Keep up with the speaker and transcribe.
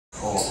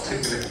And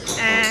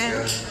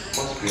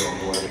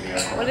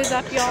what is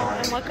up, y'all?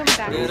 And welcome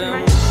back to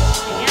my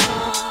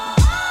channel.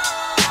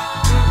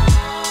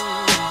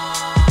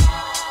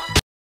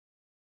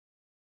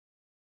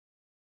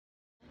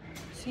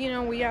 So you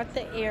know, we are at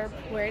the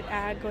airport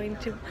going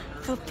to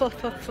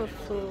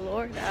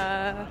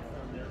Florida,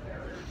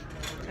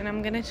 and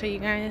I'm gonna show you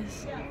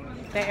guys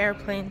the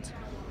airplanes.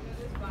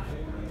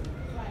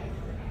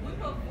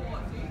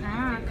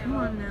 Come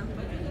on now.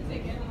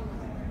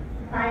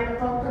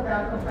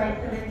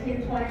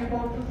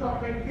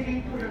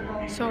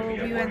 So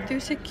we went through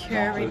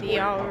security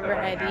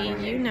already,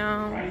 you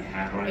know.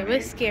 It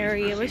was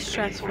scary, it was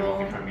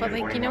stressful, but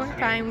like, you know, we're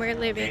fine, we're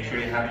living.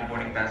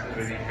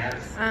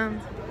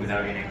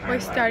 We're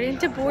starting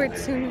to board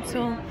soon,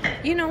 so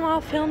you know, I'll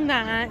film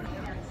that.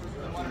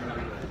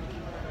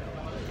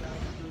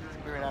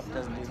 Spirit Up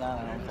doesn't do that,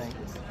 I don't think.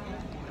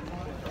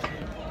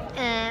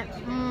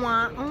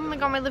 Oh my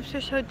god, my lips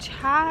are so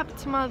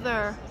chapped,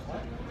 mother.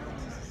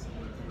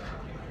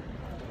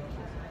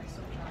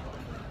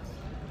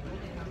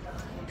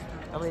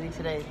 The lady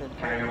today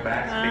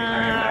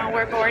that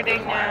we're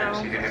boarding now.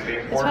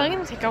 It's probably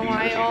gonna take a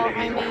while.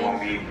 I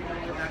mean,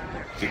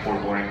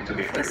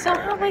 we still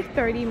have like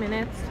 30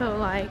 minutes till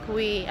like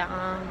we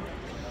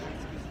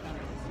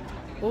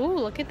ooh,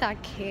 look at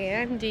that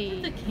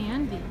candy. The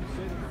candy.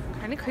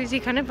 Kind of crazy,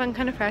 kind of fun,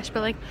 kind of fresh,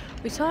 but like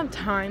we still have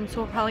time,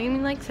 so we're probably gonna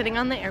be like sitting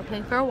on the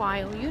airplane for a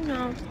while, you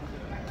know.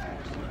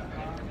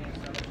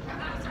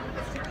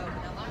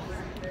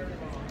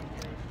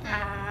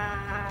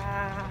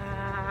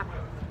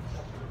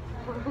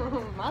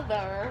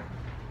 Mother.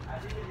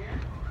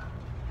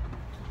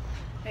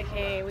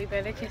 Okay, we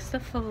better kiss the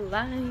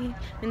flight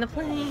in the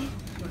plane.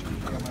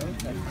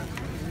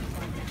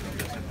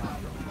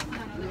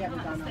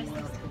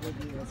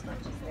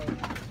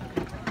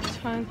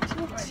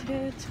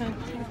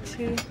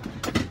 22.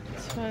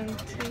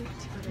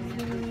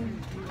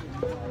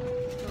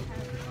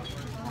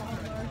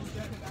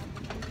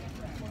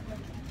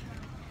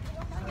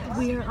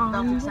 We are on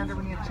the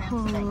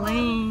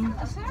plane.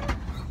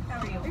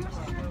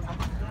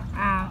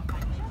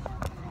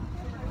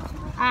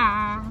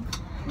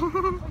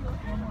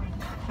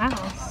 That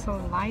was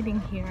sliding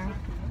here.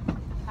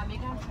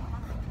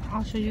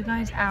 I'll show you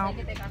guys out.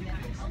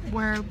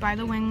 We're by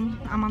the wing.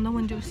 I'm on the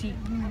window seat.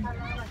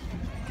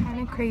 Kind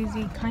of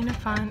crazy, kind of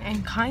fun,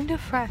 and kind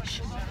of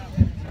fresh.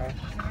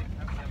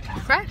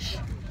 Fresh?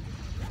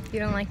 You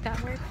don't like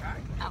that word?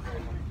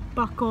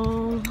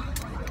 Buckle.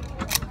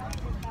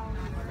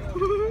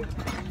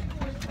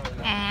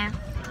 And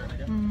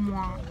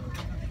mwah.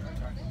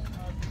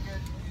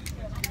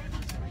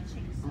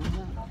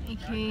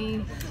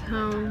 Okay,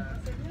 so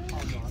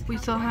we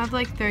still have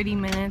like 30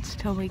 minutes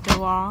till we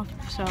go off,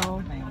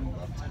 so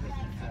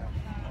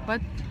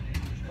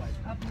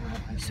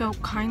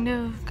kind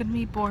of gonna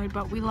be bored,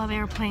 but we love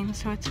airplanes,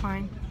 so it's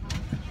fine.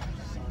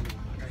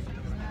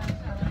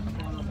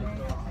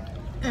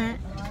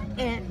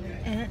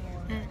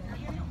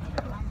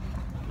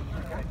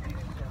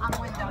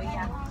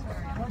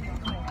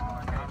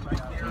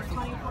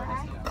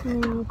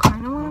 Ooh,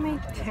 kind of want to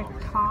make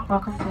TikTok.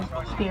 Welcome to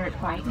Spirit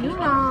Flight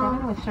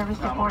 897 with service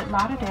to Fort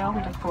Lauderdale. We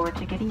look forward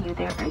to getting you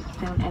there as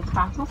soon as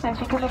possible. So as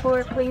you come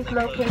aboard, please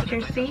locate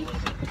your seats.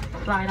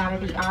 Slide out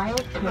of the aisle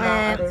to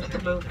allow others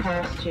to move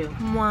past you.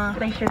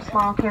 Place your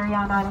small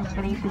carry-on items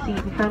beneath the seat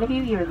in front of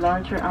you, your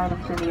larger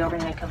items in the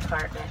overhead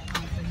compartment.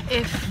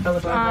 If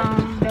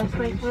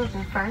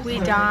we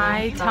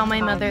die, tell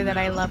my mother that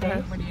I love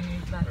her.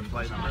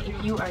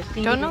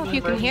 Don't know if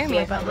you can hear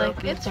me, but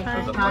like, it's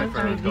fine.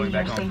 Review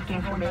your safety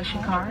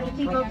information card.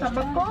 Seatbelts are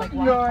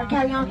buckled. Your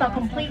carry-ons are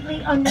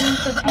completely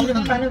underneath the seat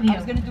in front of you. I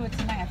was going to do it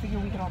tonight. I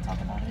figured we could all talk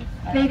about it.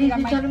 Ladies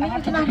and gentlemen,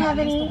 you cannot have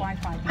any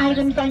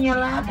items on your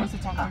lap. I'm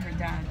supposed to talk to her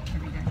dad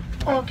every day.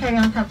 All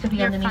carry-ons have to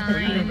be underneath the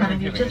seat in front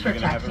of you, just for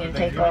taxi and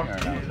takeoff.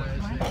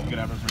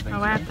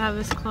 Oh, I have to have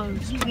this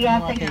closed. We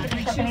ask that you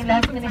accept any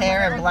last-minute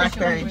pear and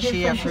blackberry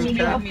chia fruit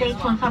cup.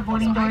 updates once our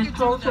boarding door is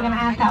closed. We're going to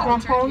ask that all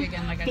phones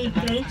be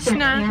placed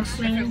in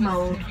airplane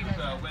mode.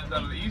 Winds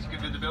out of the east,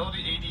 good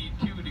visibility,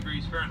 82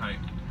 degrees Fahrenheit.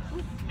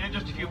 In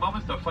just a few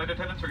moments, the flight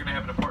attendants are going to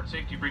have an important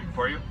safety briefing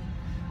for you.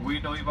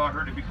 We know you've all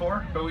heard it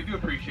before, but we do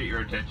appreciate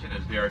your attention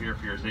as they are here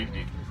for your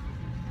safety.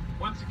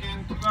 Once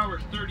again, 2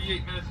 hours,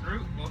 38 minutes en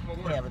route. Welcome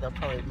aboard. Yeah, but they'll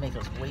probably make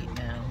us wait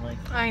now. Like,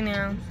 I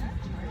know.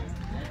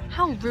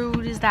 How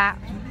rude is that?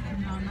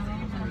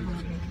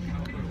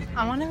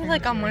 I want to be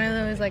like on one of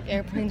those like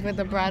airplanes where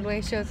the Broadway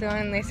shows are on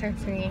and they start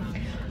singing.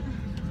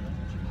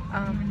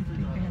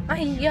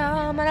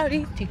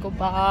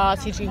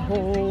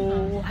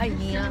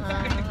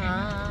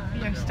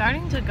 They're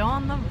starting to go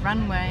on the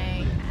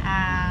runway.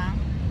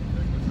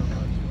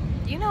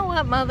 You know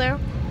what, mother?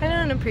 I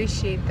don't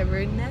appreciate the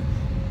rudeness.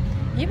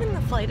 Even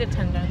the flight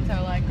attendants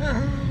are like,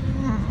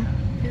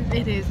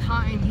 it is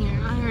hot in here.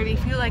 I already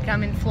feel like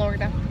I'm in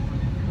Florida.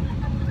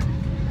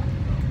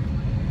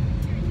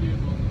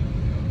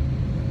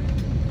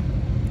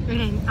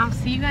 Okay, I'll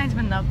see you guys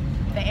when the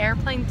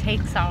airplane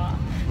takes off.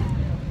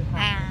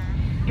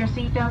 Your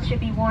seatbelt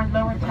should be worn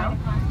low and tight.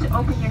 To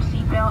open your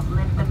seatbelt,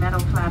 lift the metal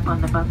flap on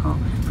the buckle.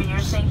 For your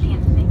safety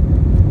and safety.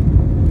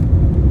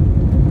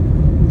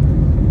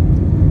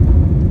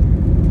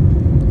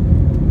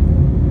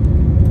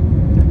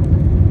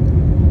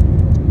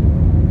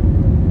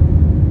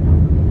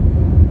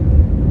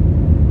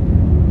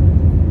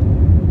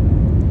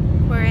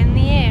 We're in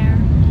the air.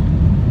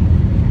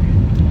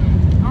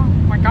 Oh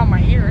my god,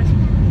 my ears.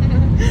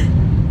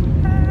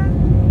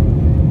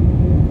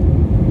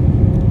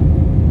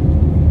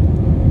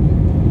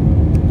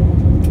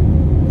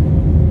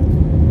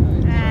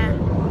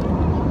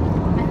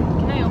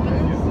 Can I open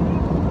this?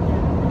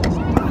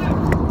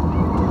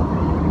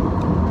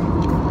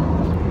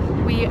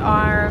 We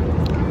are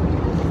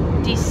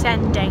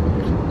descending.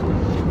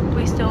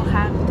 We still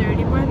have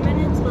 30 more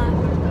minutes left.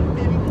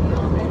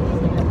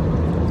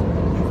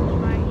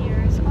 My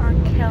ears are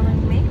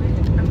killing me.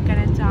 I'm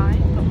gonna die,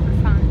 but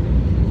we're fine.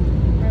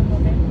 We're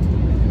moving.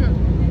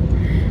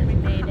 We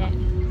made it.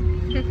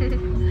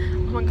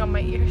 Oh my god,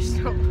 my ears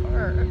still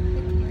hurt.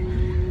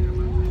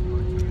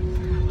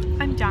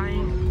 I'm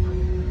dying.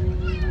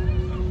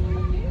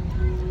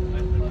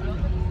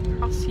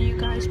 I'll see you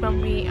guys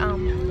when we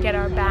get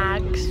our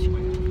bags.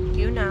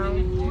 You know.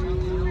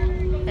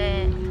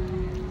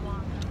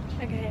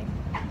 Okay,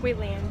 we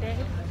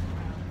landed.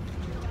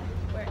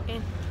 We're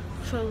in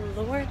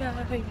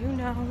Florida, you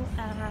know.